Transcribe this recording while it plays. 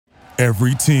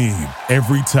Every team,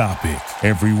 every topic,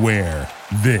 everywhere.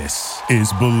 This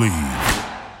is Believe.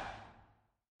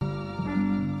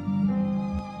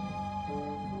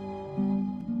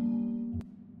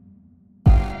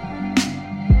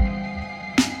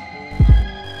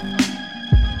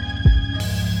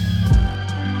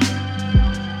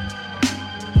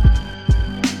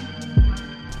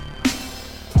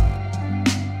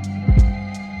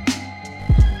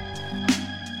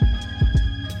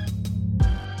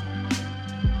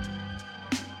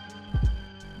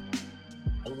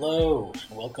 Hello,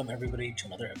 and welcome everybody to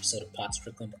another episode of Pod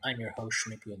Strickland. I'm your host,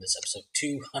 Shmiku, in this episode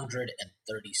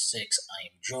 236. I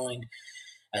am joined,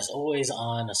 as always,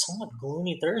 on a somewhat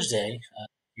gloomy Thursday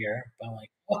here by my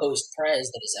co-host,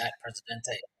 Prez, that is at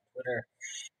Presidente on Twitter.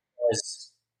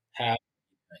 Prez, how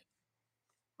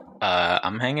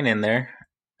I'm hanging in there.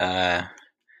 I'm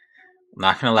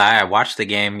not gonna lie, I watched the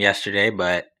game yesterday,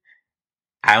 but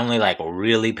I only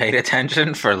really paid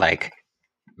attention for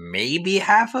maybe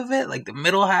half of it, like the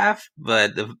middle half,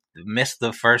 but missed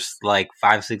the first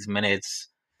 5-6 minutes.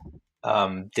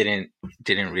 Didn't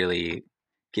really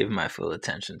give my full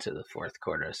attention to the fourth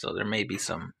quarter, so there may be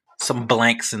some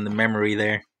blanks in the memory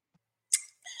there.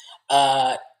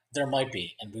 There might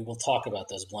be, and we will talk about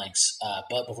those blanks.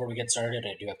 But before we get started,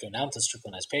 I do have to announce that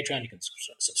Strickland has Patreon. You can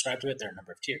subscribe to it. There are a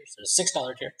number of tiers. There's a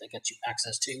 $6 tier that gets you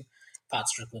access to Pod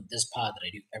Strickland, this pod that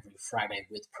I do every Friday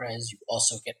with Prez. You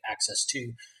also get access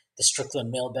to the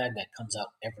Strickland mailbag that comes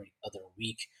out every other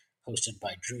week, hosted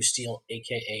by Drew Steele,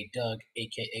 a.k.a. Doug,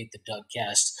 a.k.a. the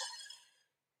Dougcast.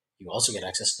 You also get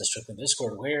access to the Strickland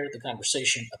Discord, where the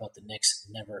conversation about the Knicks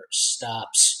never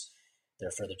stops. There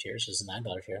are further tiers. There's a $9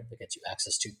 tier that gets you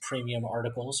access to premium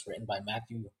articles written by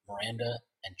Matthew Miranda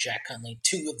and Jack Hunley,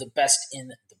 two of the best in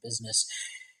the business.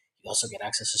 You also get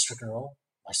access to Strickland Roll,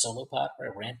 my solo pod, where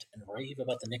I rant and rave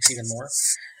about the Knicks even more.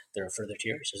 There are further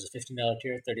tiers. There's a $15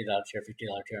 tier, $30 tier, $50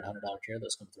 tier, and $100 tier.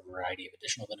 Those come with a variety of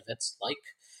additional benefits, like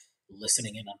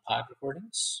listening in on pod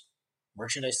recordings,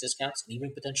 merchandise discounts, and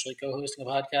even potentially co-hosting a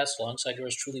podcast alongside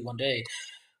yours truly one day.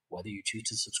 Whether you choose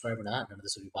to subscribe or not, none of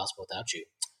this would be possible without you.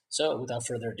 So, without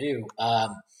further ado, I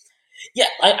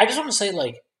just want to say,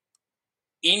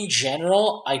 in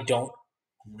general, I don't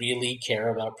really care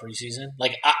about preseason.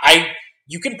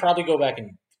 You can probably go back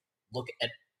and look at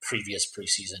previous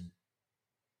preseason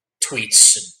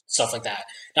tweets and stuff like that.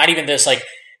 Not even this,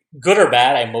 good or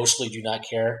bad, I mostly do not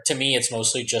care. To me, it's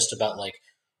mostly just about,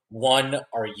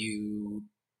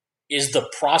 is the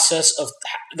process of,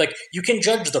 you can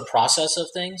judge the process of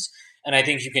things, and I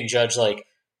think you can judge,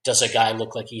 does a guy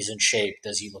look like he's in shape?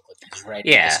 Does he look like he's ready?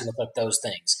 Yeah. Does he look like those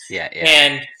things? Yeah.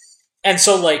 And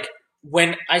so,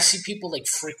 when I see people,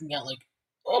 freaking out,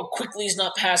 oh, Quickly's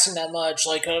not passing that much,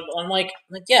 I'm like,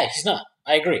 yeah, he's not.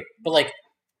 I agree. But,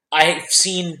 I've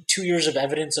seen 2 years of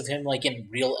evidence of him, in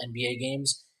real NBA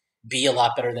games, be a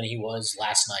lot better than he was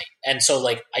last night. And so,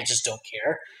 I just don't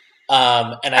care.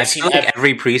 And I've seen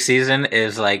every preseason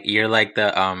is, you're like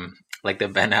the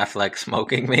Ben Affleck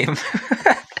smoking meme.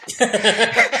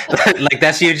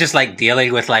 That's you just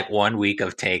dealing with 1 week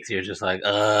of takes. You're just like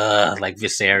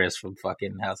Viserys from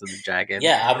fucking House of the Dragon.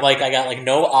 Yeah, I'm I got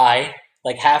no eye.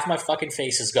 Half my fucking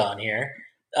face is gone here.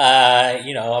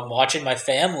 I'm watching my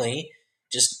family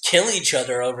just kill each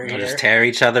other over here. Just tear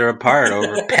each other apart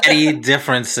over petty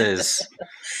differences.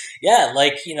 Yeah,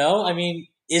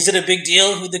 is it a big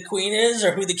deal who the queen is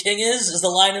or who the king is? Is the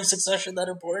line of succession that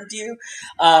important to you?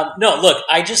 No, look,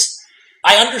 I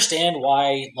understand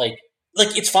why,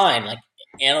 it's fine.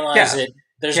 Analyze it.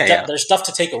 There's stuff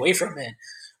to take away from it.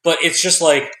 But it's just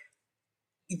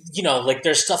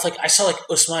there's stuff I saw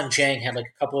Ousmane Dieng had a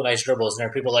couple of nice dribbles, and there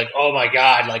are people oh my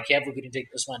God, can't believe we didn't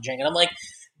take Ousmane Dieng. And I'm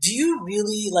do you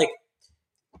really,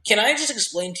 can I just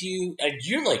explain to you,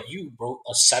 you wrote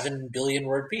a 7 billion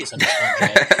word piece on Ousmane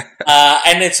Dieng.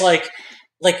 And it's I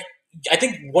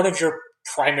think one of your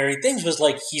primary things was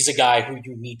he's a guy who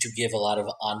you need to give a lot of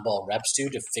on-ball reps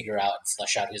to figure out and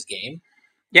flesh out his game.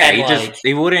 Yeah, and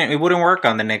he wouldn't work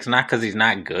on the Knicks, not because he's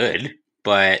not good,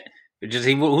 but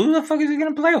who the fuck is he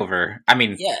going to play over? I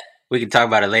mean, yeah. We can talk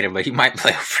about it later, but he might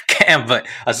play over Cam. But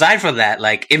aside from that,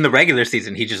 in the regular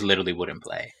season, he just literally wouldn't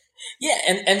play. Yeah,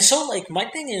 and so my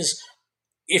thing is,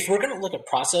 if we're going to look at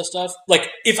process stuff,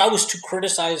 if I was to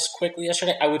criticize Quickly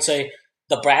yesterday, I would say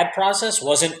the bad process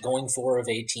wasn't going 4 of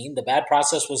 18. The bad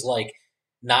process was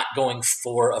not going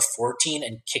 4 of 14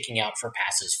 and kicking out for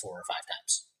passes 4 or 5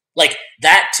 times.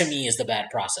 That to me is the bad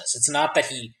process. It's not that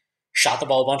he shot the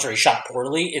ball a bunch or he shot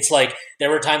poorly. It's there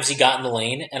were times he got in the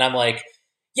lane and I'm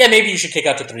yeah, maybe you should kick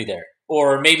out to 3 there.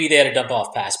 Or maybe they had a dump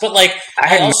off pass. But I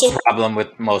had no problem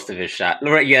with most of his shot.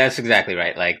 Right, yeah, that's exactly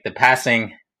right. The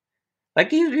passing,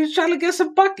 Like he's trying to get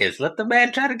some buckets. Let the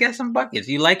man try to get some buckets.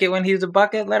 You like it when he's a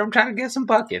bucket? Let him try to get some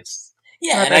buckets.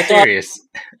 It's Yeah, not and I that thought, serious.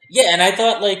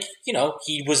 like,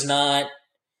 he was not.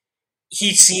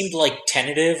 He seemed like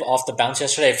tentative off the bounce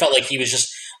yesterday. It felt like he was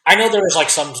just. I know there was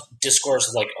like some discourse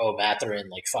of like, oh, Mathurin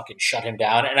like fucking shut him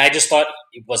down, and I just thought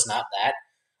it was not that.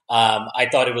 I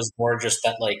thought it was more just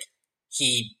that like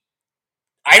he.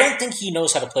 I don't think he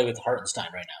knows how to play with Hartenstein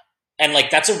right now, and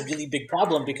like that's a really big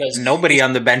problem because Nobody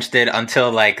on the bench did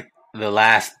until like the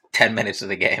last 10 minutes of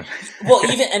the game. well,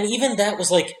 even that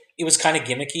was like it was kind of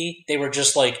gimmicky. They were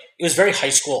just like it was very high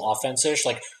school offensive,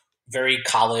 like very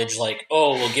college. Like,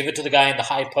 oh, we'll give it to the guy in the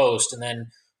high post, and then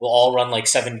we'll all run like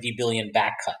 70 billion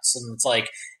back cuts. And it's like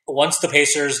once the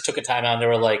Pacers took a timeout, they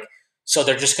were like, so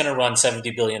they're just going to run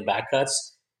 70 billion back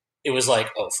cuts. It was like,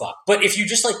 oh fuck. But if you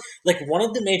just like one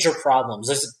of the major problems,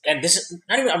 and this is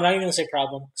not even I'm not even going to say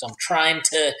problem because I'm trying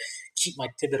to keep my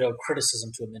Thibodeau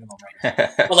criticism to a minimum right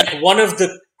now. But like one of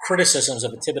the criticisms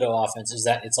of a Thibodeau offense is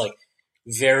that it's like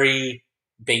very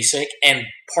basic, and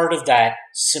part of that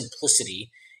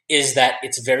simplicity is that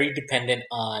it's very dependent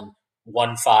on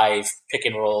 1-5 pick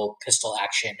and roll, pistol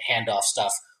action, handoff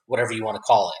stuff, whatever you want to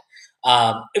call it.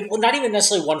 Well, not even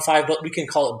necessarily 1-5, but we can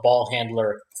call it ball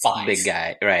handler 5. Big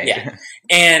guy, right? Yeah,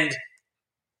 and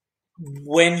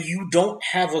when you don't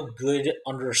have a good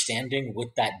understanding with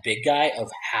that big guy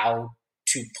of how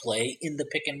to play in the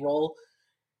pick and roll,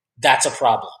 that's a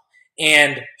problem.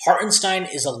 And Hartenstein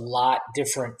is a lot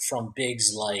different from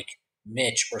bigs like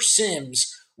Mitch or Sims,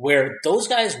 where those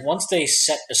guys, once they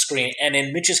set a screen, and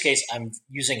in Mitch's case, I'm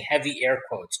using heavy air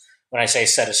quotes when I say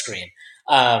set a screen,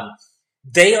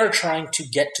 they are trying to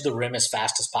get to the rim as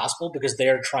fast as possible because they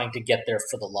are trying to get there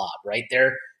for the lob, right?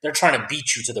 They're trying to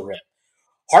beat you to the rim.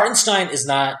 Hartenstein is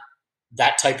not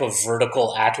that type of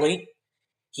vertical athlete.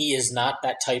 He is not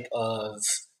that type of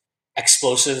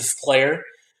explosive player.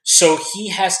 So he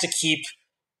has to keep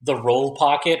the roll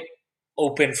pocket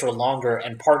open for longer,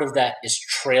 and part of that is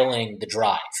trailing the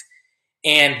drive.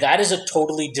 And that is a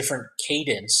totally different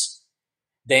cadence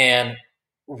than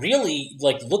really,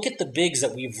 like, look at the bigs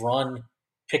that we've run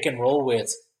pick and roll with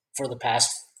for the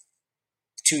past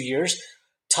 2 years.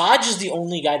 Taj is the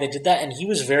only guy that did that, and he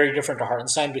was very different to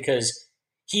Hartenstein because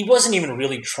he wasn't even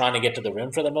really trying to get to the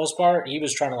rim for the most part. He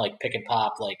was trying to, like, pick and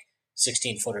pop, like,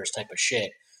 16-footers type of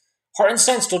shit.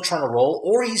 Hartenstein's still trying to roll,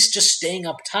 or he's just staying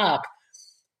up top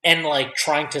and like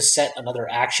trying to set another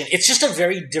action. It's just a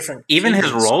very different. Even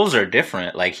his rolls are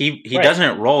different. Like he right.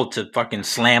 doesn't roll to fucking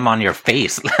slam on your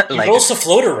face. Like, he rolls to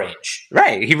floater range.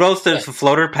 Right. He rolls to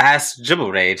floater past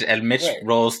dribble range, and Mitch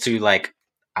rolls to like,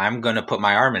 I'm gonna put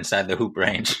my arm inside the hoop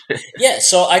range. Yeah.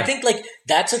 So I think like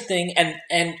that's a thing,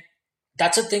 and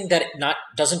that's a thing that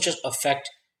doesn't just affect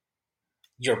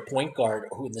your point guard,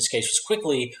 who in this case was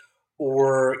Quickly,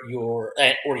 or your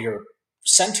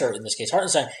center, in this case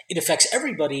Hartenstein. It affects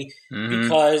everybody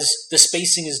because the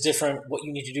spacing is different, what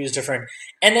you need to do is different.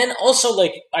 And then also,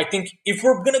 like, I think if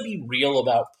we're going to be real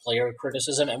about player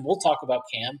criticism, and we'll talk about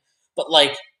Cam, but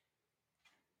like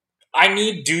I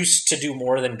need Deuce to do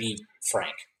more than be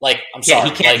Frank. Like, I'm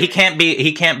sorry. He can't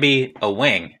be a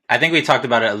wing. I think we talked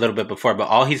about it a little bit before, but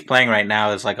all he's playing right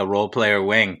now is like a role player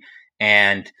wing.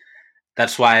 And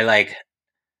that's why, like,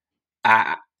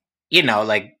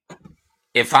 like,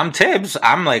 if I'm Tibbs,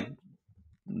 I'm like,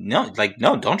 no,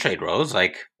 don't trade Rose.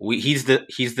 Like, he's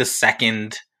the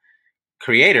second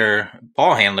creator,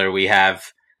 ball handler we have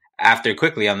after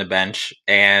Quickly on the bench,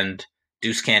 and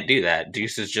Deuce can't do that.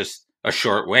 Deuce is just a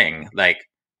short wing. Like,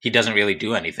 he doesn't really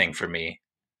do anything for me.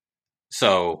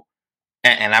 So,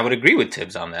 and I would agree with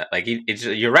Tibbs on that. Like,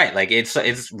 you're right. Like, it's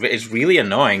really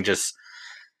annoying just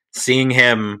seeing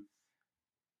him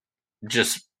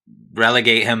just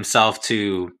relegate himself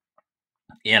to,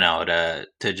 to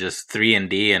just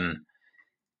 3-and-D, and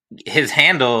his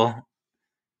handle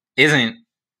isn't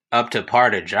up to par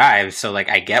to drive. So, like,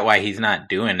 I get why he's not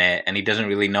doing it, and he doesn't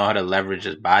really know how to leverage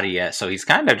his body yet. So he's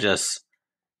kind of just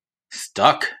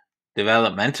stuck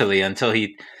developmentally until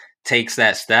he takes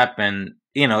that step. And,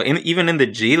 even in the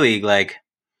G League, like,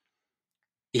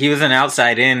 he was an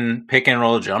outside-in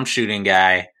pick-and-roll jump shooting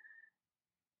guy.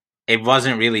 It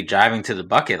wasn't really driving to the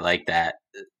bucket like that.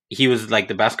 He was like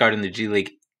the best guard in the G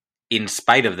League in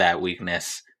spite of that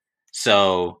weakness.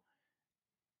 So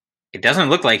it doesn't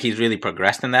look like he's really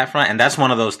progressed in that front. And that's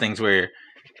one of those things where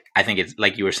I think it's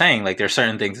like you were saying, like, there's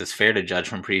certain things that's fair to judge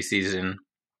from preseason,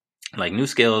 like new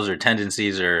skills or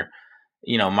tendencies or,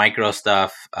 micro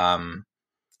stuff.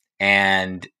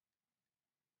 And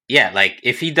yeah, like,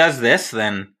 if he does this,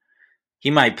 then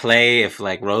he might play if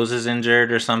like Rose is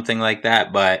injured or something like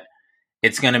that. But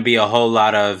it's going to be a whole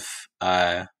lot of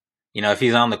if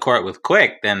he's on the court with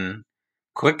Quick, then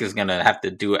Quick is going to have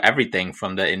to do everything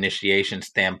from the initiation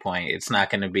standpoint. It's not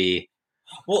going to be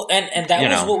well, and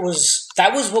that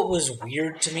was what was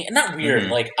weird to me. Not weird.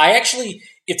 Mm-hmm. Like, I actually,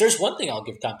 if there's one thing I'll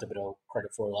give Tom Thibodeau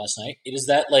credit for last night, it is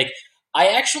that, like, I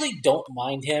actually don't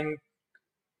mind him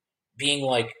being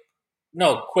like,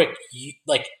 no, Quick,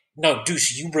 no,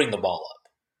 Deuce, you bring the ball up.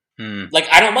 Like,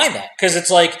 I don't mind that, because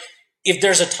it's like, if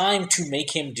there's a time to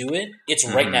make him do it, it's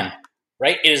right now.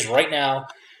 Right? It is right now.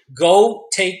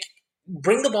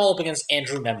 Bring the ball up against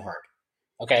Andrew Nemhard.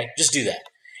 Okay? Just do that.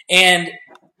 And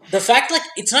the fact, like,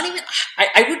 it's not even,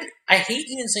 I hate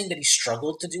even saying that he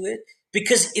struggled to do it,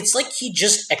 because it's like he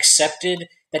just accepted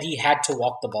that he had to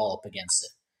walk the ball up against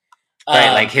it.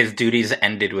 Right, like his duties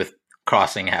ended with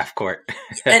crossing half court.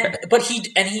 But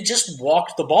he just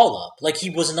walked the ball up. Like,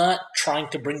 he was not trying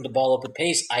to bring the ball up at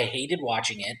pace. I hated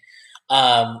watching it.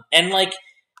 And, like,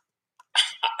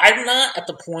 I'm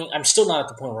still not at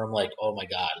the point where I'm like, oh my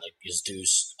God, like, is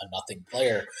Deuce a nothing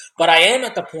player? But I am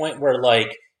at the point where,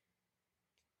 like,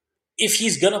 if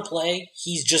he's going to play,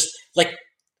 he's just, like,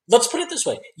 let's put it this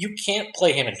way. You can't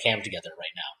play him and Cam together right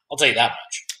now. I'll tell you that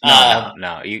much.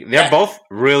 No. They're both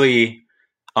really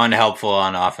unhelpful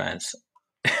on offense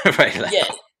right now.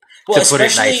 Yeah. Well, to put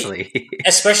it nicely.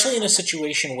 Especially in a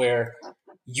situation where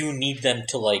you need them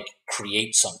to, like,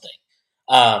 create something.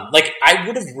 Like, I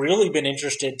would have really been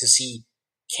interested to see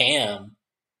Cam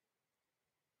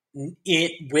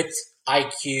with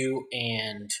IQ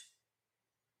and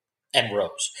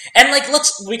Rose. And, like,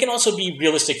 we can also be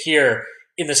realistic here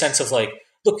in the sense of, like,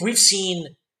 look, we've seen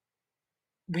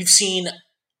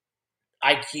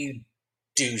IQ,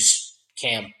 Deuce,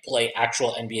 Cam play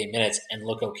actual NBA minutes and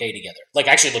look okay together. Like,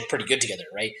 actually look pretty good together,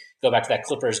 right? Go back to that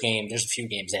Clippers game. There's a few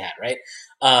games they had, right?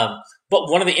 But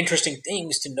one of the interesting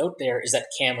things to note there is that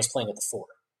Cam was playing at the 4,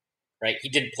 right? He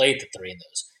didn't play at the 3 in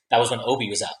those. That was when Obi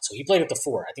was out. So he played at the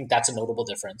 4. I think that's a notable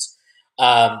difference.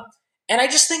 And I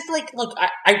just think, like, look,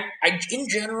 I in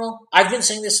general, I've been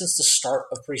saying this since the start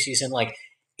of preseason. Like,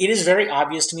 it is very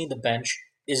obvious to me the bench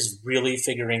is really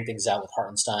figuring things out with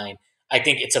Hartenstein. I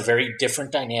think it's a very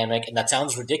different dynamic, and that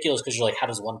sounds ridiculous because you're like, how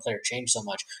does one player change so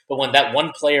much? But when that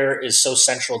one player is so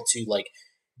central to, like,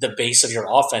 the base of your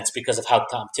offense because of how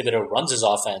Tom Thibodeau runs his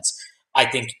offense, I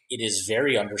think it is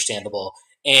very understandable.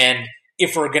 And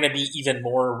if we're going to be even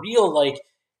more real, like,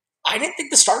 I didn't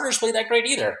think the starters played that great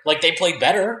either. Like, they played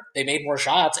better. They made more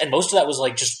shots. And most of that was,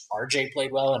 like, just RJ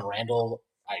played well and Randall.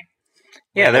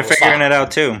 They're figuring it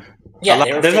out too.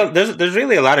 Yeah, there's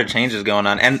really a lot of changes going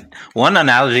on. And one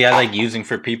analogy I like using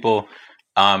for people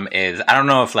is, I don't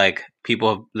know if, like,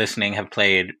 people listening have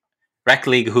played rec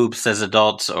league hoops as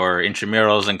adults or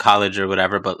intramurals in college or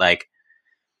whatever, but, like,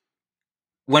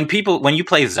 when you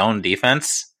play zone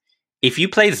defense, if you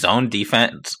play zone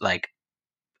defense, like,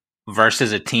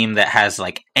 versus a team that has,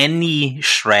 like, any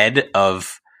shred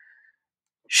of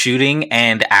shooting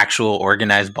and actual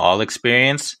organized ball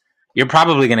experience, you're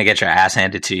probably going to get your ass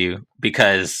handed to you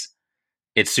because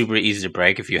it's super easy to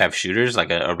break if you have shooters,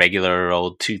 like a regular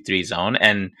old 2-3 zone.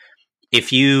 And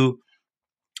people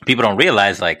don't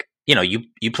realize, like,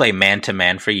 you play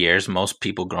man-to-man for years. Most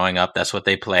people growing up, that's what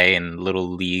they play in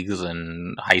little leagues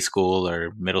in high school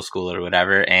or middle school or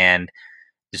whatever. And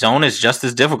zone is just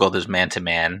as difficult as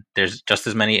man-to-man. There's just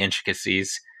as many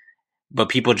intricacies, but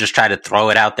people just try to throw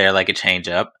it out there like a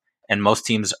change-up, and most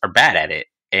teams are bad at it.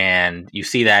 And you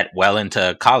see that well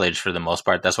into college for the most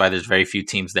part. That's why there's very few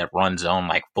teams that run zone,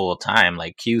 like, full time,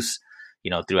 like Cuse,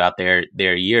 throughout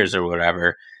their years or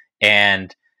whatever.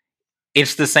 And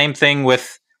it's the same thing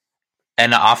with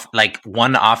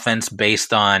one offense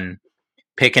based on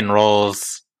pick and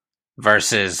rolls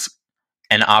versus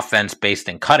an offense based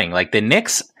in cutting. Like, the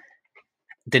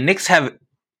Knicks have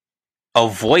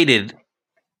avoided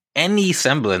any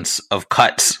semblance of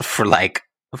cuts for, like,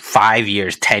 5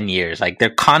 years, 10 years. Like, they're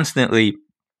constantly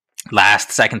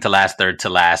last, second to last, third to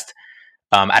last.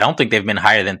 I don't think they've been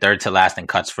higher than third to last in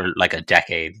cuts for, like, a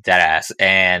decade, dead ass.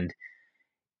 And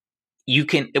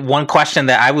one question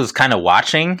that I was kind of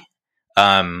watching,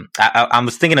 I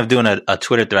was thinking of doing a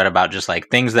Twitter thread about just, like,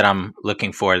 things that I'm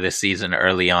looking for this season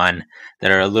early on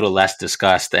that are a little less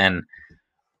discussed. And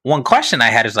one question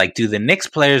I had is, like, do the Knicks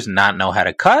players not know how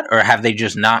to cut, or have they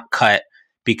just not cut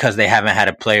because they haven't had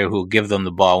a player who will give them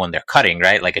the ball when they're cutting,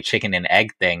 right? Like a chicken and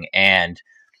egg thing. And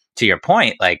to your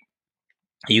point, like,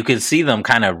 you could see them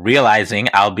kind of realizing,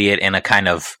 albeit in a kind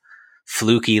of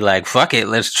fluky, like, fuck it,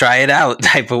 let's try it out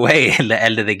type of way in the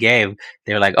end of the game.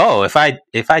 They're like, oh, if I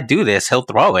do this, he'll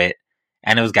throw it.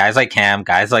 And it was guys like Cam,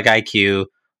 guys like IQ,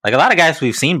 like a lot of guys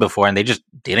we've seen before, and they just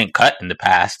didn't cut in the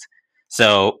past.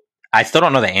 So I still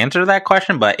don't know the answer to that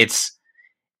question, but it's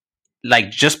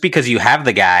like, just because you have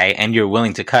the guy and you're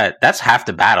willing to cut, that's half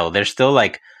the battle. There's still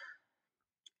like,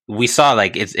 we saw,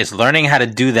 like, it's learning how to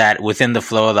do that within the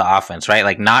flow of the offense, right?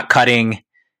 Like, not cutting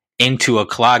into a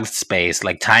clogged space,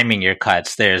 like timing your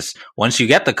cuts. There's, once you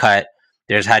get the cut,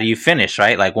 there's how do you finish,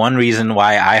 right? Like, one reason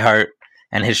why iHeart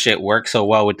and his shit work so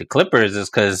well with the Clippers is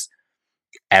because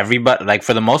everybody, like,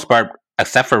 for the most part,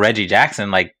 except for Reggie Jackson,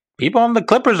 like, people on the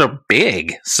Clippers are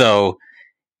big. So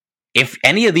if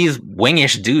any of these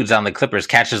wingish dudes on the Clippers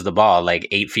catches the ball like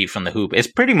 8 feet from the hoop, it's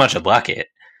pretty much a bucket.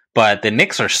 But the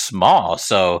Knicks are small,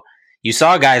 so you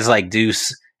saw guys like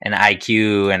Deuce and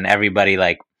IQ and everybody,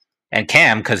 like, and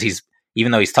Cam, because he's,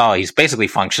 even though he's tall, he's basically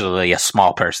functionally a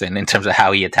small person in terms of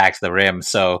how he attacks the rim.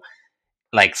 So,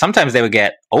 like, sometimes they would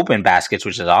get open baskets,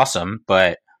 which is awesome,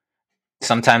 but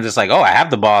sometimes it's like, oh, I have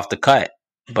the ball off the cut,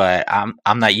 but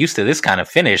I'm not used to this kind of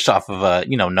finish off of a,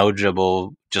 you know, no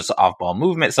dribble, just off ball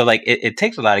movement. So, like, it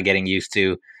takes a lot of getting used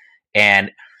to. And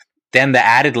then the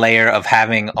added layer of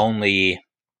having only,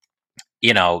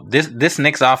 you know, this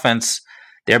Knicks offense,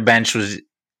 their bench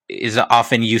is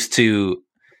often used to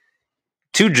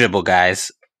two dribble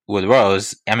guys with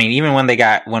Rose. I mean, even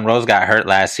when Rose got hurt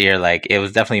last year, like, it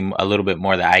was definitely a little bit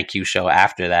more the IQ show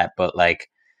after that. But, like,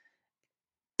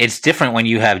 it's different when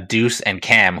you have Deuce and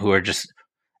Cam, who are just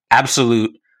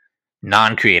absolute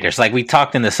non-creators. Like, we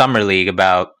talked in the summer league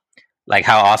about, like,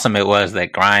 how awesome it was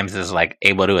that Grimes is, like,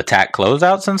 able to attack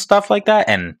closeouts and stuff like that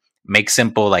and make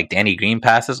simple, like, Danny Green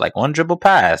passes, like one dribble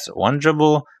pass, one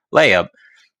dribble layup.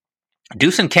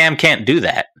 Deuce and Cam can't do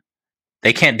that.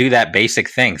 They can't do that basic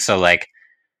thing. So, like,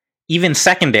 even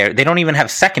secondary, they don't even have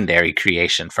secondary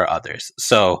creation for others.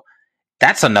 So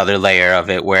that's another layer of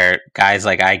it where guys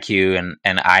like IQ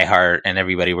and iHeart and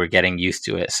everybody were getting used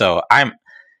to it. So I'm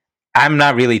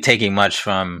not really taking much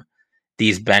from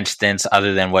these bench stints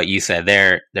other than what you said.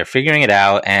 They're figuring it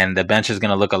out, and the bench is going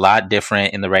to look a lot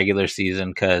different in the regular season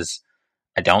because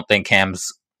I don't think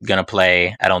Cam's going to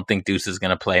play. I don't think Deuce is going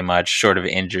to play much, short of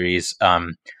injuries.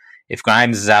 If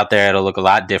Grimes is out there, it'll look a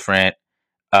lot different.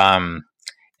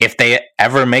 If they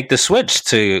ever make the switch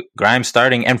to Grimes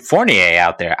starting and Fournier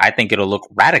out there, I think it'll look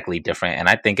radically different, and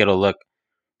I think it'll look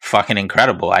fucking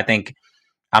incredible. I think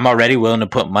I'm already willing to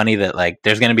put money that, like,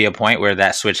 there's going to be a point where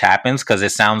that switch happens, because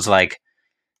it sounds like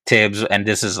Tibbs, and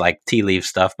this is like tea leaf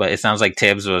stuff, but it sounds like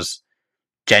Tibbs was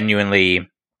genuinely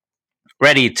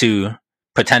ready to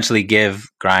potentially give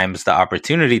Grimes the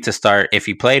opportunity to start if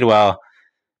he played well.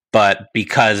 But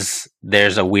because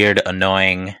there's a weird,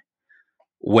 annoying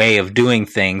way of doing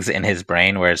things in his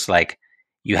brain where it's like,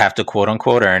 you have to quote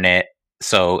unquote earn it.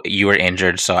 So you were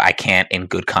injured, so I can't in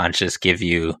good conscience give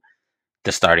you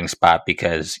the starting spot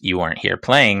because you weren't here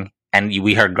playing. And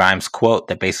we heard Grimes' quote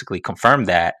that basically confirmed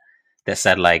that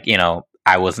said, like, you know,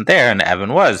 I wasn't there and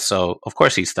Evan was, so of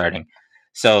course he's starting.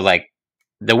 So, like,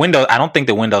 the window, I don't think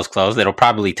the window's closed. It'll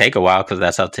probably take a while because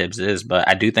that's how Tibbs is, but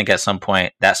I do think at some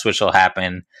point that switch will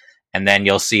happen, and then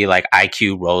you'll see, like,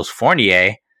 IQ Rose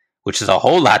Fournier, which is a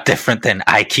whole lot different than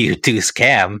IQ Deuce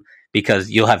Cam, because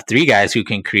you'll have three guys who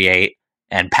can create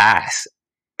and pass,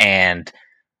 and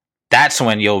that's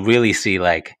when you'll really see,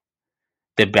 like,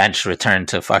 the bench return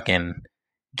to fucking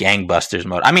gangbusters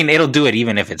mode. I mean, it'll do it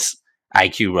even if it's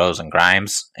IQ, Rose, and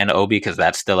Grimes and Obi, because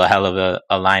that's still a hell of a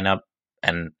lineup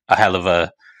and a hell of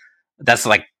a, that's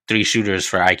like three shooters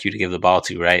for IQ to give the ball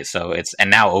to, right? So it's,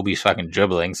 and now Obi's fucking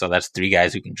dribbling, so that's three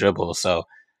guys who can dribble. So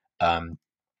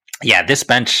yeah, this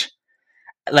bench,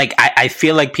 like, I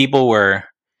feel like people were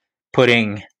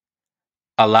putting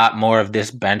a lot more of this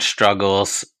bench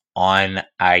struggles on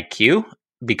IQ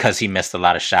because he missed a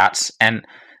lot of shots, and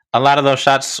a lot of those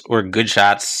shots were good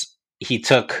shots. He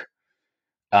took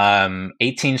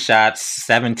 18 shots,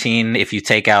 17 if you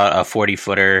take out a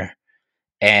 40-footer,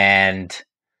 and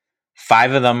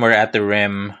 5 of them were at the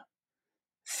rim,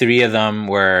 3 of them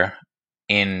were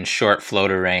in short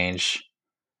floater range.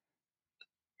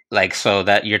 Like, so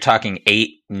that you're talking 8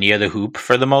 near the hoop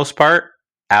for the most part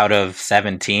out of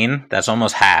 17. That's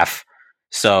almost half.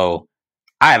 So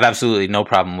I have absolutely no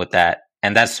problem with that.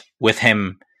 And that's with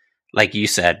him, like you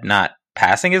said, not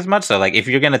passing as much. So, like, if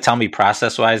you're going to tell me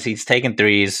process-wise, he's taking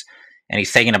threes and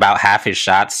he's taking about half his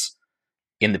shots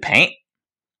in the paint,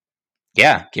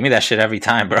 yeah, give me that shit every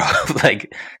time, bro.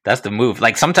 Like, that's the move.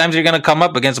 Like, sometimes you're going to come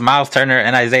up against Miles Turner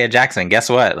and Isaiah Jackson. Guess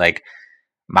what? Like,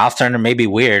 Miles Turner may be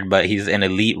weird, but he's an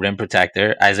elite rim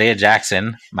protector. Isaiah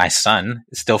Jackson, my son,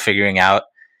 is still figuring out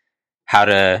how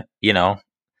to, you know,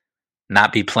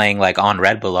 not be playing like on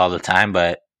Red Bull all the time,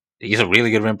 but he's a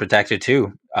really good rim protector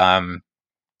too.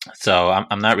 So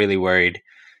I'm not really worried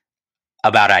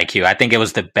about IQ. I think it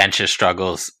was the bench's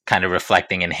struggles kind of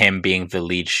reflecting in him being the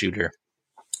lead shooter.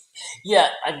 Yeah,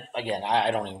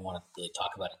 I don't even want to really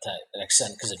talk about it to an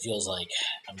extent because it feels like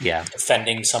I'm Yeah.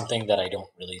 defending something that I don't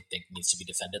really think needs to be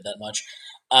defended that much.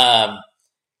 Um,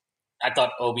 I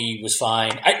thought Obi was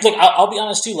fine. I'll be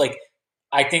honest too. Like,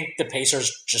 I think the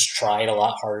Pacers just tried a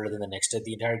lot harder than the Knicks did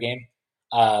the entire game.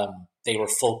 They were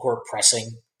full court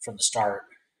pressing from the start.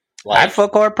 I'd full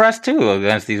court press too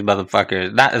against these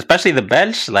motherfuckers. Not especially the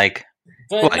bench. Like,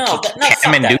 but what, no,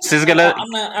 Cam and Deuce is gonna.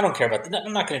 I don't care about that.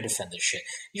 I'm not gonna defend this shit.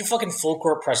 You're fucking full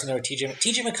court pressing there with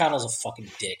TJ McConnell's a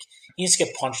fucking dick. He needs to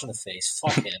get punched in the face.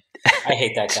 Fuck him. I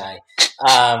hate that guy.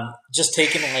 Just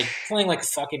taking playing like a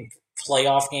fucking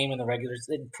playoff game in the regular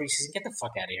in preseason. Get the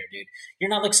fuck out of here, dude. You're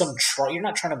not like you're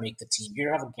not trying to make the team. You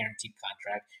don't have a guaranteed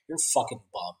contract. You're a fucking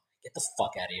bum. Get the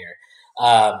fuck out of here.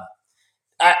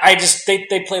 I just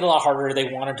they played a lot harder.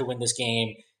 They wanted to win this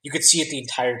game. You could see it the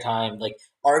entire time. Like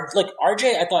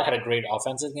RJ, I thought had a great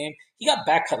offensive game. He got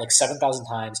back cut like 7,000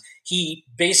 times. He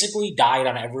basically died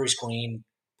on every screen,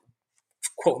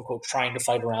 quote unquote, trying to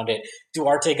fight around it.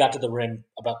 Duarte got to the rim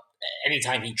about any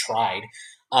time he tried.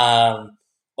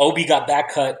 Obi got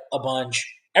back cut a bunch.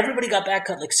 Everybody got back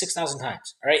cut like 6,000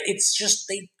 times. All right, it's just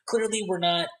they clearly were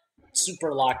not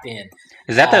super locked in.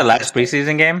 Is that their last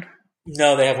preseason game?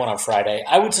 No, they have one on Friday.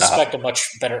 I would suspect a much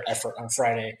better effort on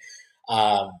Friday.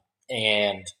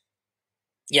 And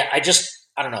yeah, I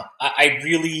don't know. I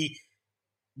really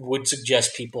would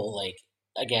suggest people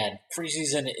again,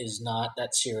 preseason is not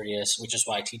that serious, which is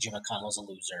why TJ McConnell's a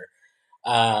loser.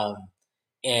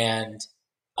 And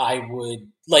I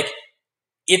would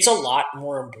it's a lot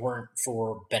more important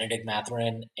for Benedict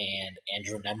Mathurin and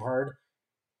Andrew Nembhard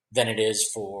than it is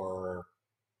for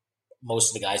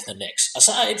most of the guys in the Knicks,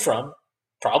 aside from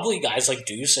probably guys like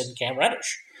Deuce and Cam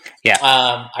Reddish.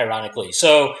 Yeah. Ironically.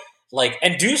 So,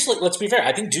 and Deuce, let's be fair,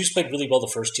 I think Deuce played really well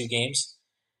the first two games,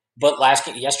 but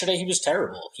yesterday he was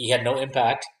terrible. He had no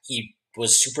impact. He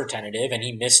was super tentative, and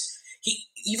he missed.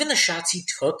 Even the shots he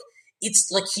took, it's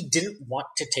like he didn't want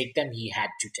to take them. He had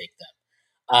to take them.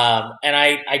 And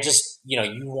I just, you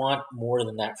want more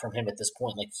than that from him at this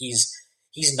point. Like he's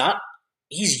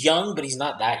young, but he's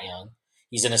not that young.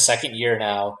 He's in his second year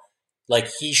now. Like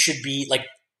he should be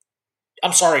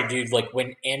I'm sorry, dude. Like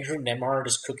when Andrew Nembhard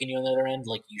is cooking you on the other end,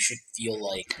 you should feel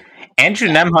like Andrew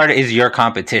Nembhard is your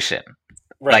competition.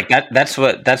 Right. That's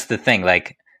the thing.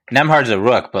 Like Nemhard's a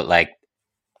rook, but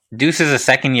Deuce is a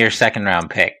second round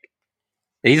pick.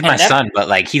 He's my son,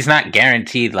 but he's not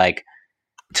guaranteed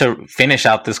to finish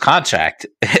out this contract,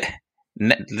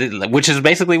 which is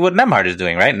basically what Nembhard is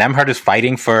doing, right? Nembhard is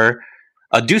fighting for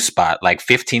a Deuce spot,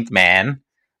 15th man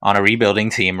on a rebuilding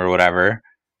team or whatever.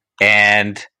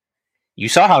 And you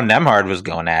saw how Nembhard was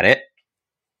going at it.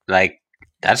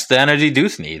 That's the energy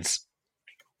Deuce needs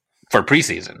for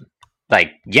preseason.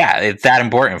 Yeah, it's that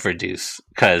important for Deuce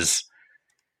because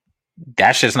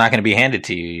that shit's not going to be handed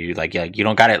to you. You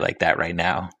don't got it like that right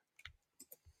now.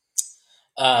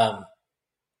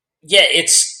 Yeah,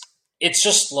 it's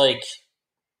just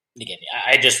again,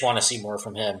 I just want to see more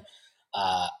from him.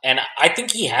 And I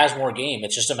think he has more game.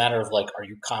 It's just a matter of are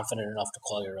you confident enough to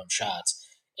call your own shots?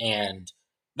 And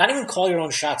not even call your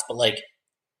own shots, but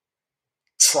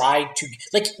try to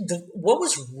what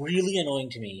was really annoying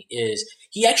to me is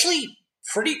he actually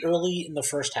pretty early in the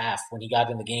first half when he got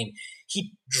in the game,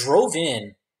 he drove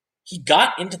in, he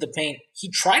got into the paint, he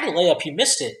tried a layup, he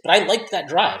missed it, but I liked that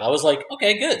drive. I was like,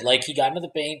 okay, good. He got into the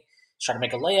paint, trying to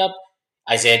make a layup.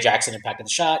 Isaiah Jackson impacted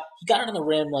the shot. He got it on the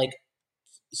rim.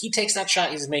 He takes that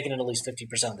shot, he's making it at least 50%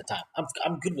 of the time.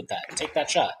 I'm good with that. Take that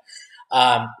shot.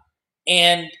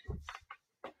 And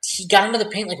he got into the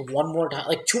paint one more time,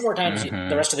 two more times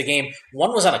the rest of the game.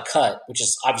 One was on a cut, which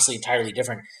is obviously entirely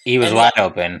different. He was wide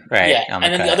open, right? Yeah, and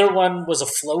then the other one was a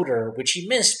floater, which he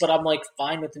missed, but I'm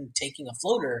fine with him taking a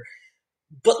floater.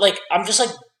 But I'm just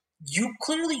you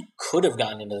clearly could have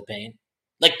gotten into the paint.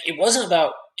 It wasn't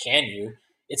about can you,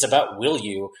 it's about will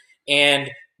you.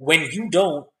 And when you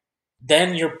don't,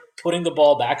 then you're putting the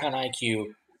ball back on IQ,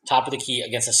 top of the key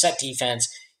against a set defense.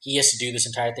 He has to do this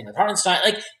entire thing with Hartenstein.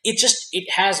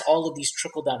 It has all of these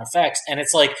trickle down effects, and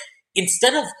it's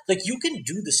instead of you can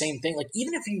do the same thing.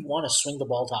 Even if you want to swing the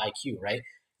ball to IQ, right?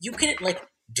 You can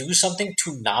do something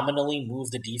to nominally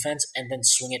move the defense and then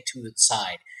swing it to the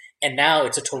side. And now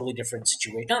it's a totally different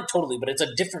situation. Not totally, but it's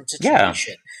a different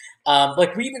situation. Yeah.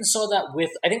 We even saw that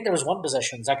with I think there was one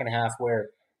possession in the second half where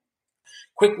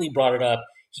Quickly brought it up.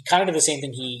 He kind of did the same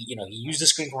thing. He used the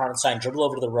screen for Hartenstein, dribbled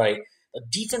over to the right. The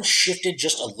defense shifted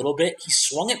just a little bit. He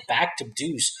swung it back to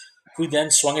Deuce, who then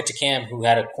swung it to Cam, who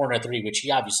had a corner three, which he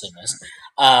obviously missed.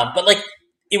 But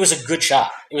it was a good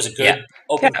shot. It was a good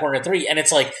open corner three. And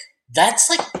it's that's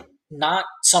not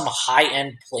some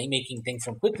high-end playmaking thing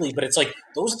from Quickly, but it's like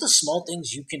those are the small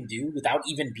things you can do without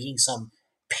even being some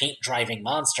paint-driving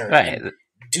monster. Right. And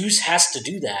Deuce has to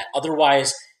do that.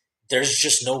 Otherwise, there's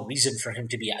just no reason for him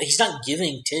to be out. He's not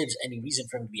giving Tibbs any reason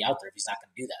for him to be out there if he's not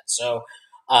going to do that. So,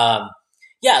 I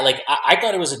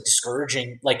thought it was a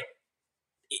discouraging, I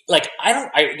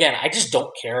just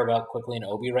don't care about Quickly and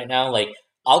Obi right now. Like,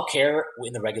 I'll care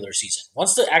in the regular season.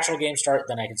 Once the actual games start,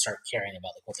 then I can start caring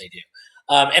about what they do.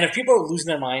 And if people are losing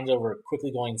their minds over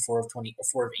Quickly going 4 of 20 or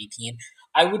 4 of 18,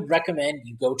 I would recommend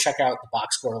you go check out the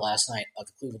box score last night of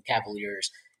the Cleveland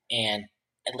Cavaliers and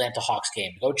Atlanta Hawks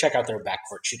game. Go check out their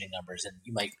backcourt shooting numbers, and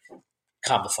you might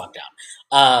calm the fuck down.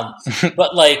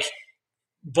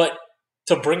 But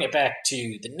to bring it back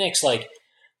to the Knicks,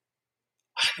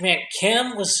 man,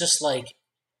 Cam was just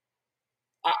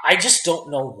I just don't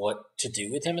know what to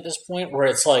do with him at this point. Where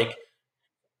it's like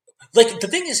the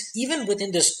thing is, even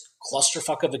within this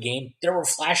clusterfuck of a game, there were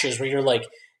flashes where you're like,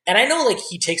 and I know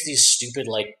he takes these stupid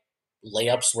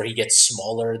layups where he gets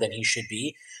smaller than he should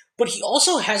be, but he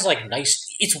also has nice.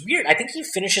 It's weird. I think he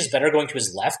finishes better going to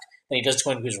his left than he does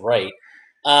going to his right.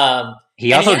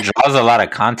 He also draws a lot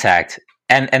of contact,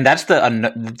 and that's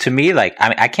to me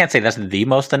I can't say that's the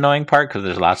most annoying part because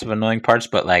there's lots of annoying parts,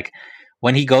 but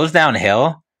when he goes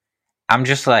downhill, I'm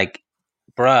just like,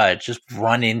 bruh, just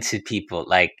run into people.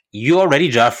 You already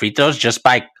draw free throws just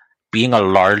by being a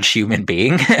large human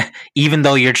being, even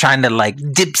though you're trying to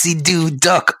dipsy do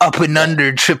duck up and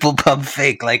under triple pump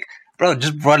fake. Bro,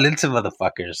 just run into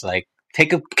motherfuckers.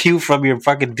 Take a cue from your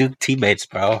fucking Duke teammates,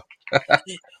 bro.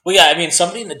 Well, yeah, I mean,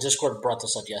 somebody in the Discord brought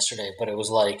this up yesterday, but it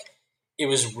was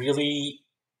really,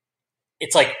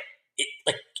 it's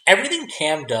everything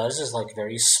Cam does is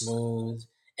very smooth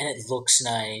and it looks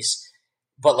nice,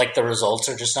 but the results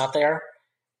are just not there.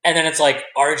 And then it's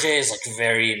RJ is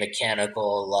very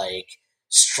mechanical,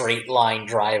 straight line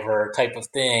driver type of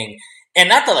thing. And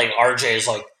not that RJ is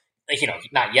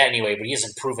not yet anyway, but he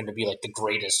hasn't proven to be the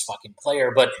greatest fucking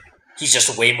player, but he's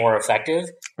just way more effective.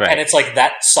 Right. And it's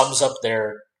that sums up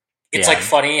their. It's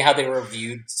funny how they were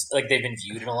viewed, they've been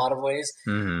viewed in a lot of ways,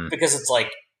 because it's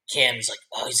Cam's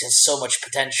oh, he has so much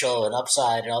potential and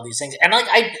upside and all these things. And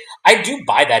I do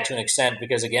buy that to an extent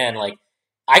because again,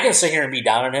 I can sit here and be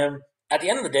down on him. At the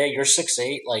end of the day, you're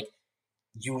 6'8",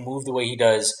 you move the way he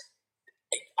does.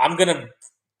 I'm gonna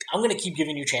keep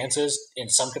giving you chances in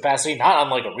some capacity, not on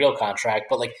a real contract,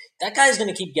 but that guy's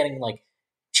gonna keep getting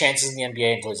chances in the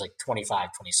NBA until he's 25,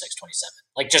 26, 27.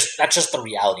 That's just the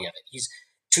reality of it. He's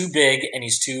too big and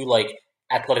he's too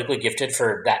athletically gifted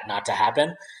for that not to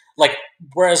happen.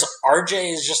 Whereas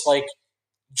RJ is just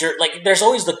there's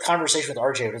always the conversation with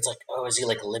RJ, but it's oh, is he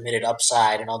limited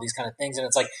upside and all these kind of things? And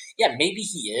it's yeah, maybe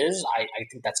he is. I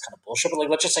think that's kind of bullshit, but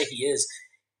let's just say he is.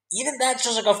 Even that's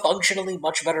just a functionally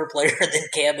much better player than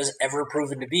Cam has ever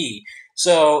proven to be.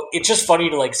 So it's just funny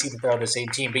to see that they're on the same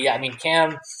team. But yeah, I mean,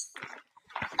 Cam.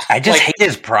 I just hate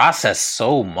his process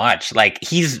so much.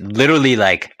 He's literally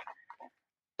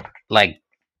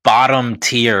bottom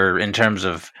tier in terms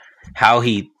of how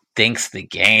he thinks the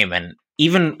game, and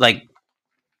even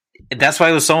that's why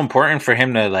it was so important for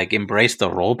him to embrace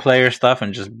the role player stuff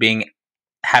and just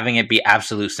having it be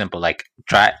absolute simple,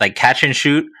 try catch and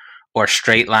shoot or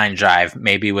straight line drive,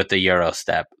 maybe with the Euro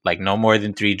step, no more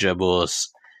than 3 dribbles,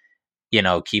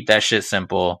 keep that shit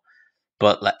simple.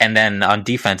 But and then on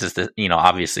defense is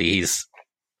obviously he's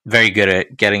very good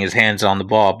at getting his hands on the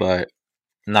ball, but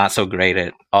not so great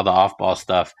at all the off ball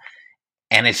stuff.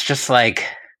 And it's just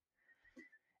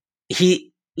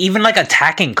he even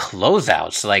attacking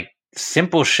closeouts,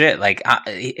 simple shit.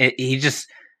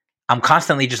 I'm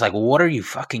constantly just what are you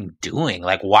fucking doing?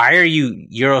 Why are you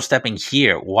Euro stepping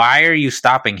here? Why are you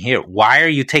stopping here? Why are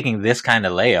you taking this kind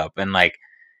of layup? And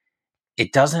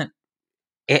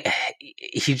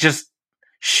he's just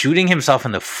shooting himself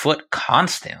in the foot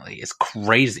constantly. It's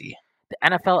crazy.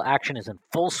 The NFL action is in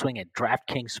full swing at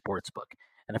DraftKings Sportsbook,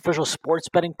 an official sports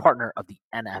betting partner of the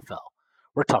NFL.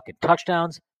 We're talking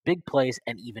touchdowns, big plays,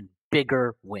 and even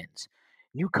bigger wins.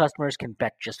 New customers can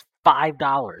bet just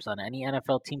 $5 on any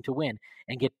NFL team to win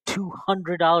and get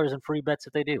 $200 in free bets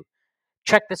if they do.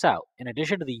 Check this out. In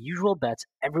addition to the usual bets,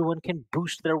 everyone can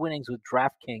boost their winnings with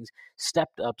DraftKings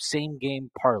stepped-up same-game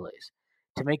parlays.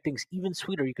 To make things even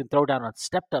sweeter, you can throw down on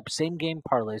stepped-up same-game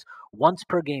parlays once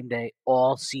per game day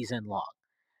all season long.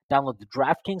 Download the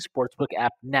DraftKings Sportsbook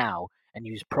app now and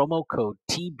use promo code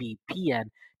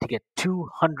TBPN to get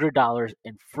 $200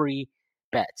 in free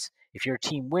bets if your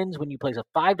team wins when you place a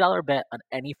 $5 bet on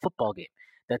any football game.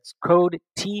 That's code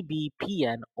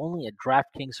TBPN only at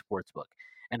DraftKings Sportsbook,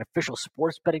 an official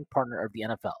sports betting partner of the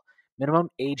NFL. Minimum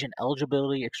age and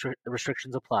eligibility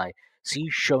restrictions apply. See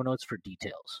show notes for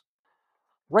details.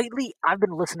 Lately, I've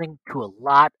been listening to a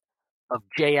lot of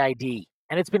JID,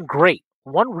 and it's been great.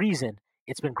 One reason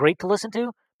it's been great to listen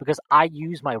to because I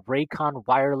use my Raycon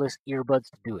wireless earbuds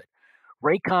to do it.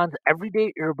 Raycon's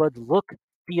everyday earbuds look,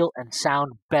 feel, and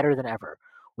sound better than ever.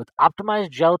 With optimized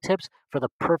gel tips for the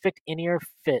perfect in-ear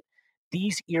fit,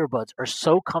 these earbuds are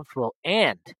so comfortable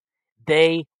and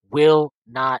they will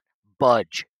not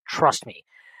budge. Trust me.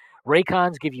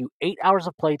 Raycons give you 8 hours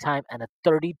of playtime and a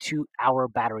 32-hour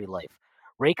battery life.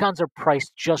 Raycons are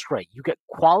priced just right. You get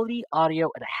quality audio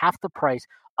at half the price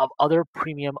of other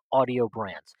premium audio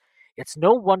brands. It's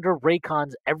no wonder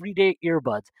Raycon's everyday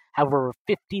earbuds have over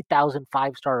 50,000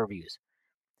 five-star reviews.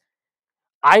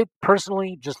 I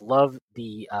personally just love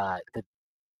the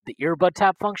earbud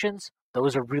tap functions.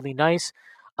 Those are really nice.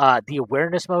 The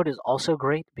awareness mode is also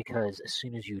great because as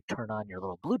soon as you turn on your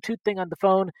little Bluetooth thing on the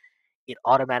phone, it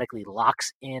automatically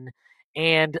locks in.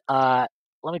 And let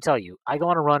me tell you, I go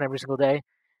on a run every single day.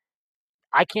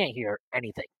 I can't hear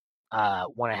anything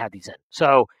when I have these in.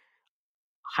 So,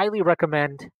 highly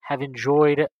recommend. Have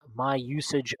enjoyed my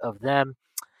usage of them.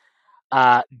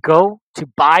 Go to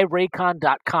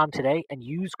buyraycon.com today and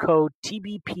use code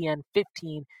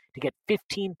TBPN15 to get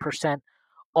 15%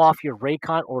 off your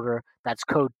Raycon order. That's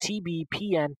code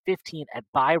TBPN15 at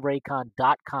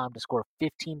buyraycon.com to score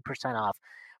 15% off.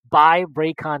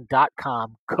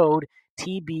 Buyraycon.com, code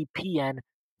TBPN15.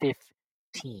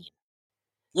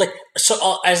 Like,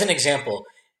 so as an example,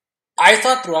 I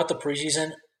thought throughout the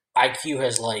preseason, IQ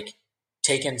has like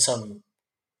taken some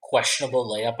questionable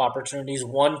layup opportunities.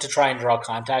 One, to try and draw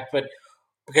contact, but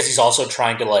because he's also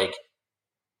trying to like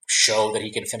show that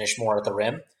he can finish more at the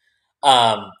rim.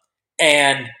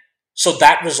 And so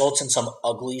that results in some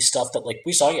ugly stuff that like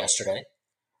we saw yesterday,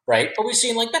 right? But we've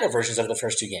seen like better versions of the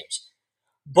first two games.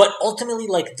 But ultimately,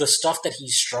 like the stuff that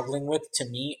he's struggling with, to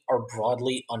me, are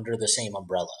broadly under the same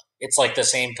umbrella. It's like the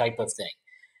same type of thing.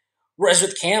 Whereas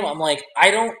with Cam, I'm like, I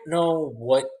don't know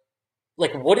what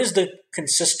is the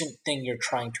consistent thing you're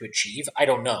trying to achieve? I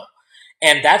don't know.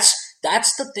 And that's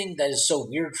the thing that is so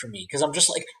weird for me because I'm just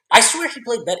like, I swear he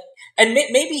played better. And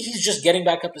maybe he's just getting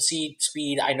back up to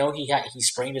speed. I know he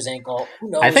sprained his ankle.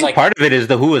 Who knows? I think like, part of it is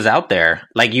who was out there.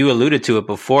 Like you alluded to it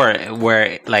before,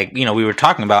 where like we were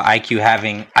talking about IQ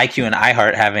and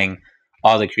iHeart having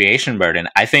all the creation burden.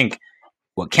 I think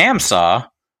what Cam saw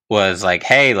was like,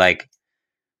 hey, like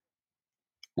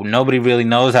nobody really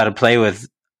knows how to play with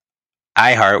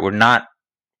iHeart.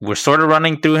 We're sort of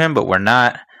running through him, but we're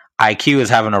not. IQ is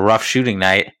having a rough shooting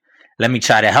night. Let me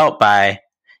try to help by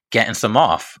getting some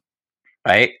off,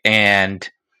 right? And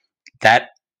that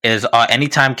is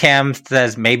anytime Cam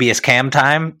says maybe it's Cam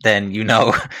time, then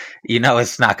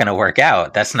it's not going to work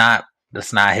out. That's not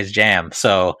his jam.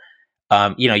 So,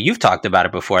 you've talked about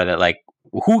it before that like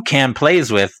who Cam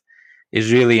plays with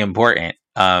is really important.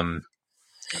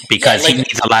 Because he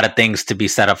needs a lot of things to be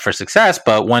set up for success,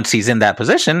 but once he's in that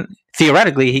position,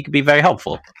 theoretically, he could be very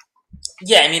helpful.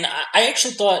 Yeah, I mean, I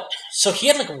actually thought so. He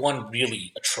had like one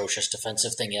really atrocious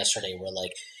defensive thing yesterday, where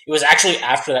like it was actually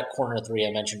after that corner three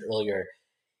I mentioned earlier.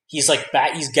 He's like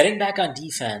back. He's getting back on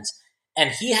defense,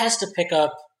 and he has to pick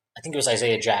up. I think it was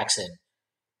Isaiah Jackson,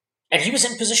 and he was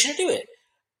in position to do it.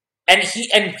 And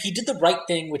he did the right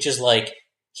thing, which is like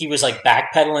he was like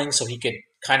backpedaling so he could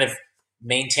kind of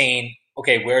maintain.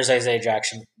 Okay, where's Isaiah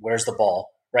Jackson? Where's the ball?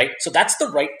 Right? So that's the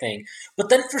right thing. But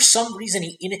then for some reason,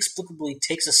 he inexplicably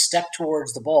takes a step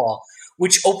towards the ball,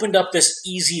 which opened up this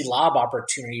easy lob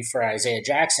opportunity for Isaiah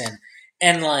Jackson.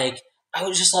 And like, I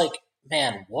was just like,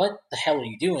 man, what the hell are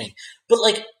you doing? But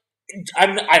like, I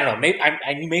don't know. Maybe I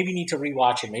maybe need to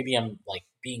rewatch it. Maybe I'm like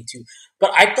being too.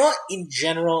 But I thought in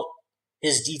general,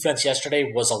 his defense yesterday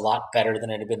was a lot better than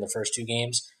it had been the first two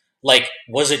games. Like,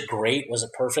 was it great? Was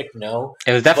it perfect? No.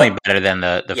 It was definitely better than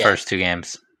the first two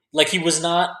games. Like he was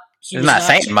not. He's not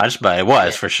saying much, but it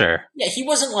was for sure. Yeah, he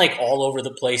wasn't like all over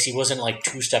the place. He wasn't like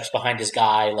two steps behind his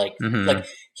guy. Like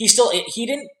he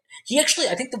didn't. He actually,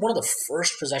 I think one of the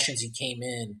first possessions he came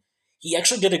in, he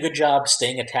actually did a good job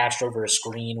staying attached over a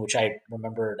screen, which I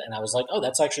remembered, and I was like, oh,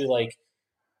 that's actually like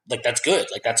that's good.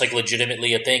 Like that's like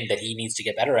legitimately a thing that he needs to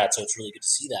get better at. So it's really good to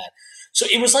see that. So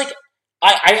it was like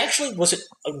I actually was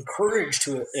encouraged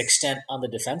to an extent on the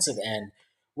defensive end.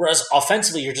 Whereas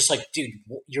offensively, you're just like, dude,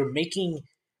 you're making.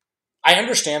 I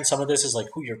understand some of this is like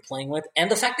who you're playing with, and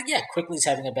the fact that Quickly's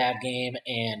having a bad game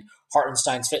and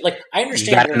Hartenstein's fit. Like I understand.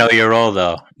 You got to know your role,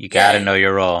 though. You got to know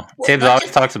your role. Well, Tibbs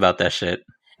always talks about that shit,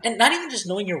 and not even just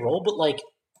knowing your role, but like,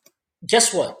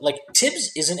 guess what? Like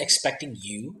Tibbs isn't expecting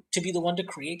you to be the one to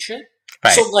create shit.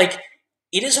 Right. So like,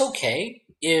 it is okay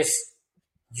if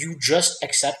you just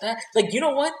accept that. Like, you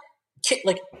know what?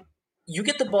 Like, you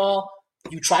get the ball,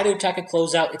 you try to attack a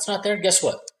closeout, it's not there. Guess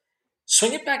what?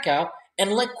 Swing it back out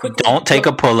and let quickly. Don't take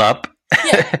a pull up.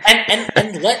 Yeah,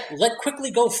 and let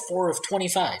quickly go 4 of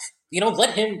 25.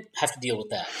 Let him have to deal with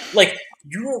that. Like,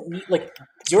 you don't need, like,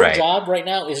 your Right. job right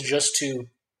now is just to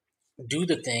do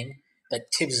the thing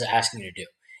that Tibbs is asking you to do.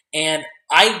 And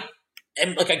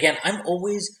again, I'm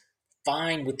always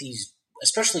fine with these,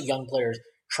 especially young players,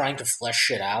 trying to flesh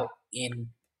shit out in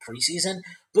preseason.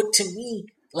 But to me,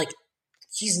 like,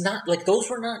 he's not, like, those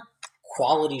were not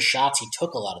quality shots he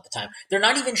took a lot of the time. They're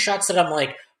not even shots that I'm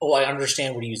like, oh, I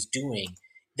understand what he was doing.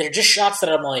 They're just shots that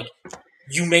I'm like,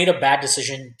 you made a bad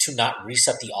decision to not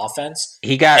reset the offense.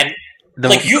 He got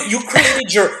like you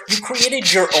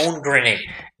created your own grenade.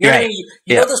 You know what I mean?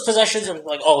 You know those possessions of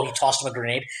like, oh, he tossed him a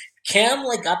grenade. Cam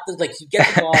got he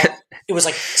get the ball. It was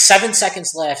like 7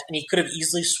 seconds left, and he could have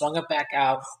easily swung it back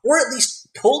out, or at least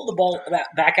pulled the ball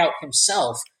back out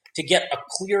himself to get a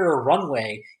clearer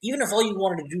runway. Even if all you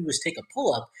wanted to do was take a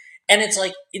pull up, and it's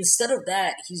like instead of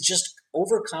that, he's just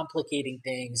overcomplicating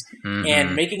things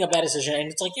and making a bad decision.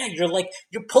 And it's like, yeah,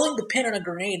 you're pulling the pin on a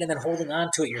grenade and then holding on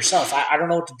to it yourself. I don't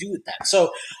know what to do with that. So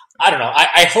I don't know.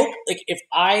 I hope, like, if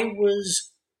I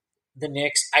was the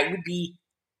Knicks, I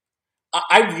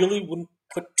really wouldn't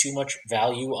put too much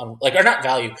value on, like, or not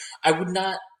value. I would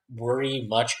not worry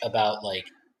much about like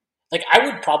I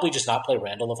would probably just not play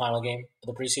Randall the final game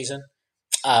of the preseason,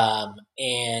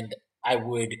 and I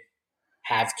would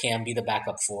have Cam be the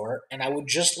backup 4, and I would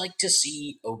just like to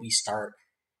see Obi start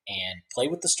and play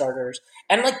with the starters.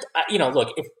 And look,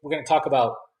 if we're going to talk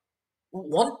about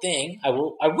one thing, I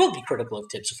will be critical of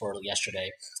Tibbs for yesterday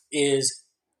is,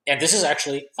 and this is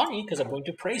actually funny because I'm going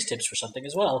to praise Tibbs for something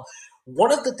as well.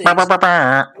 One of the things,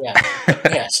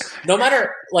 yes, no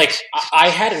matter, like, I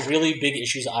had really big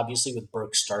issues, obviously, with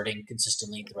Burke starting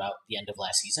consistently throughout the end of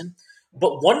last season.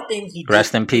 But one thing he did,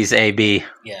 rest in peace, AB.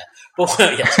 Yeah, but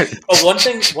one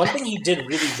thing he did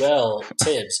really well,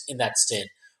 Tibbs, in that stint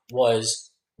was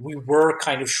we were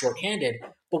kind of shorthanded.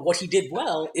 But what he did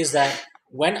well is that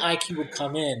when IQ would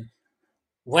come in,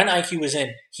 when IQ was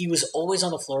in, he was always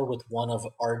on the floor with one of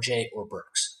RJ or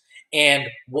Burks. And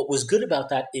what was good about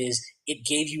that is it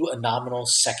gave you a nominal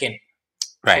secondary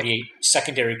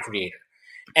creator.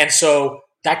 And so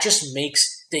that just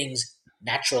makes things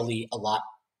naturally a lot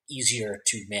easier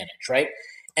to manage, right?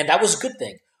 And that was a good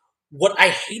thing. What I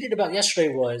hated about yesterday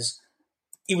was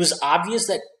it was obvious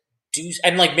that Deuce,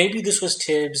 and like maybe this was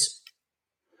Tibbs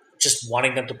just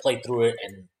wanting them to play through it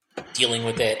and dealing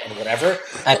with it and whatever.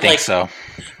 I think so.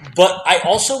 But I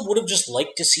also would have just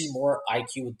liked to see more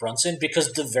IQ with Brunson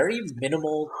because the very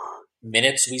minimal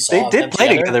minutes we saw, they did play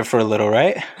together for a little,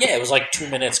 right? Yeah, it was like 2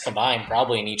 minutes combined,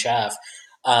 probably in each half.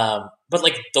 But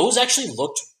like those actually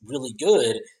looked really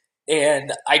good,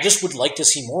 and I just would like to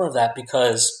see more of that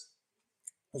because,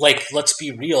 like, let's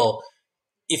be real.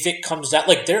 If it comes down,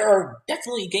 like, there are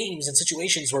definitely games and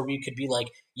situations where we could be like,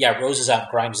 yeah, Rose is out,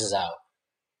 Grimes is out.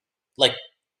 Like,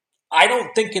 I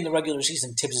don't think in the regular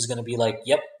season Tibbs is going to be like,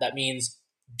 yep, that means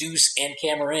Deuce and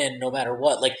Cam are in no matter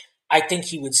what. Like, I think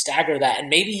he would stagger that, and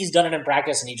maybe he's done it in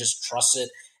practice and he just trusts it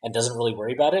and doesn't really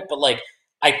worry about it. But, like,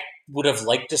 I would have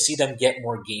liked to see them get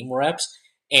more game reps,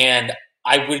 and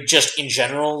I would just, in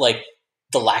general, like,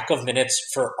 the lack of minutes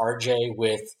for RJ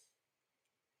with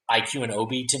IQ and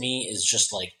Obi to me is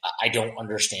just like, I don't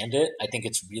understand it. I think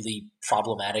it's really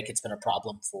problematic. It's been a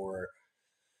problem for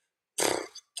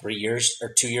 3 years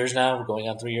or 2 years now. We're going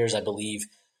on 3 years. I believe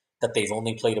that they've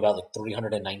only played about like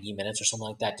 390 minutes or something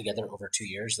like that together over 2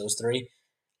 years, those three.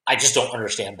 I just don't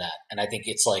understand that. And I think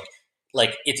it's like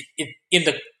it in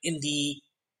the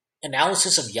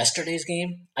analysis of yesterday's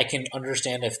game, I can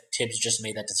understand if Tibbs just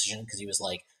made that decision because he was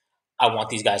like, I want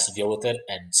these guys to deal with it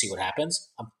and see what happens,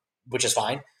 which is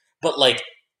fine. But, like,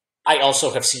 I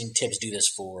also have seen Tibbs do this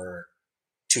for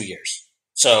 2 years.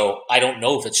 So I don't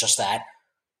know if it's just that.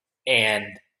 And,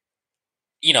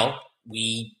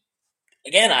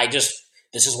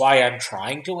 this is why I'm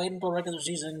trying to wait until regular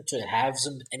season to have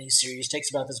any serious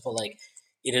takes about this. But, like,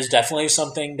 it is definitely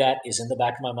something that is in the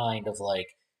back of my mind of,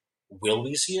 like, will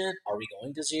we see it? Are we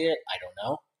going to see it? I don't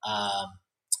know.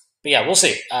 But, yeah, we'll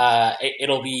see.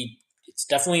 It's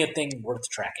definitely a thing worth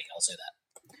tracking. I'll say that.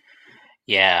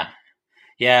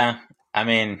 Yeah. I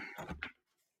mean,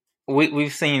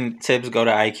 we've seen Tibbs go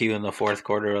to IQ in the fourth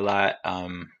quarter a lot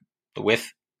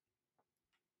with,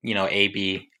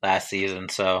 AB last season.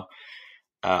 So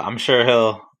I'm sure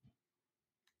he'll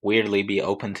weirdly be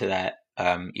open to that,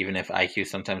 even if IQ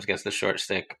sometimes gets the short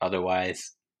stick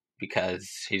otherwise, because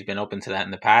he's been open to that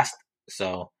in the past.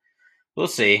 So we'll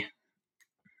see.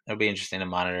 It'll be interesting to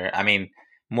monitor. I mean,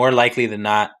 more likely than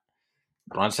not,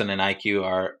 Brunson and IQ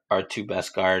are two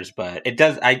best guards. But it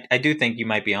does. I do think you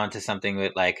might be onto something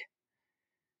with like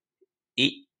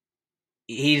he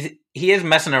is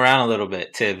messing around a little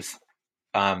bit, Tibbs.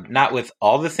 Not with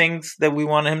all the things that we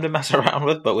want him to mess around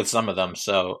with, but with some of them.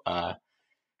 So,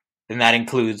 and that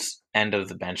includes end of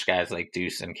the bench guys like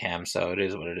Deuce and Cam. So it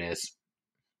is what it is.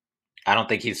 I don't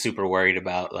think he's super worried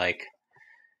about like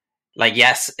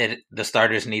yes, the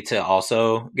starters need to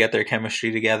also get their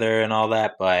chemistry together and all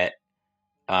that, but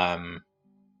I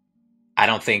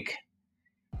don't think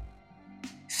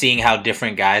seeing how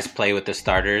different guys play with the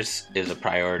starters is a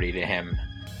priority to him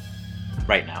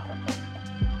right now.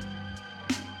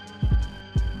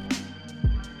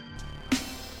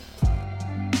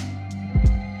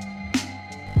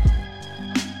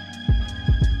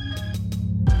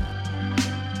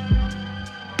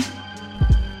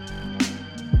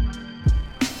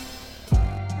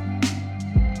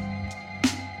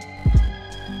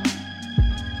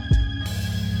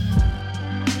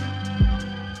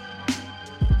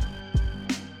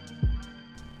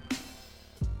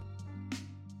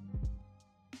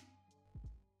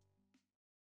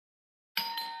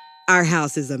 Our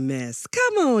house is a mess.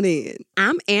 Come on in.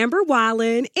 I'm Amber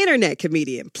Wallen, internet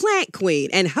comedian, plant queen,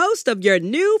 and host of your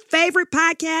new favorite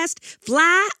podcast,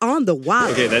 Fly on the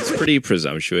Wallen. Okay, that's pretty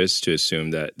presumptuous to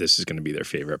assume that this is going to be their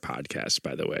favorite podcast,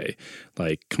 by the way.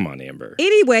 Like, come on, Amber.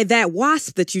 Anyway, that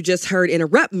wasp that you just heard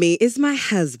interrupt me is my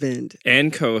husband.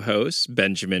 And co-host,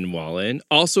 Benjamin Wallen,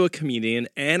 also a comedian,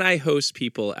 and I host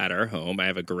people at our home. I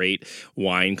have a great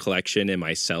wine collection in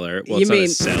my cellar. Well, you mean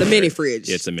the mini fridge?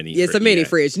 Yeah, it's a mini fridge. It's a mini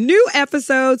fridge. New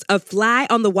episodes of Fly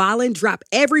on the Wallen drop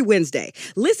every Wednesday.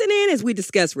 Listen in as we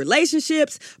discuss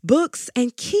relationships, books,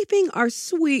 and keeping our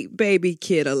sweet baby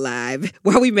kid alive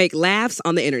while we make laughs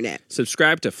on the internet.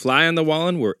 Subscribe to Fly on the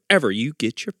Wallen wherever you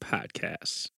get your podcasts.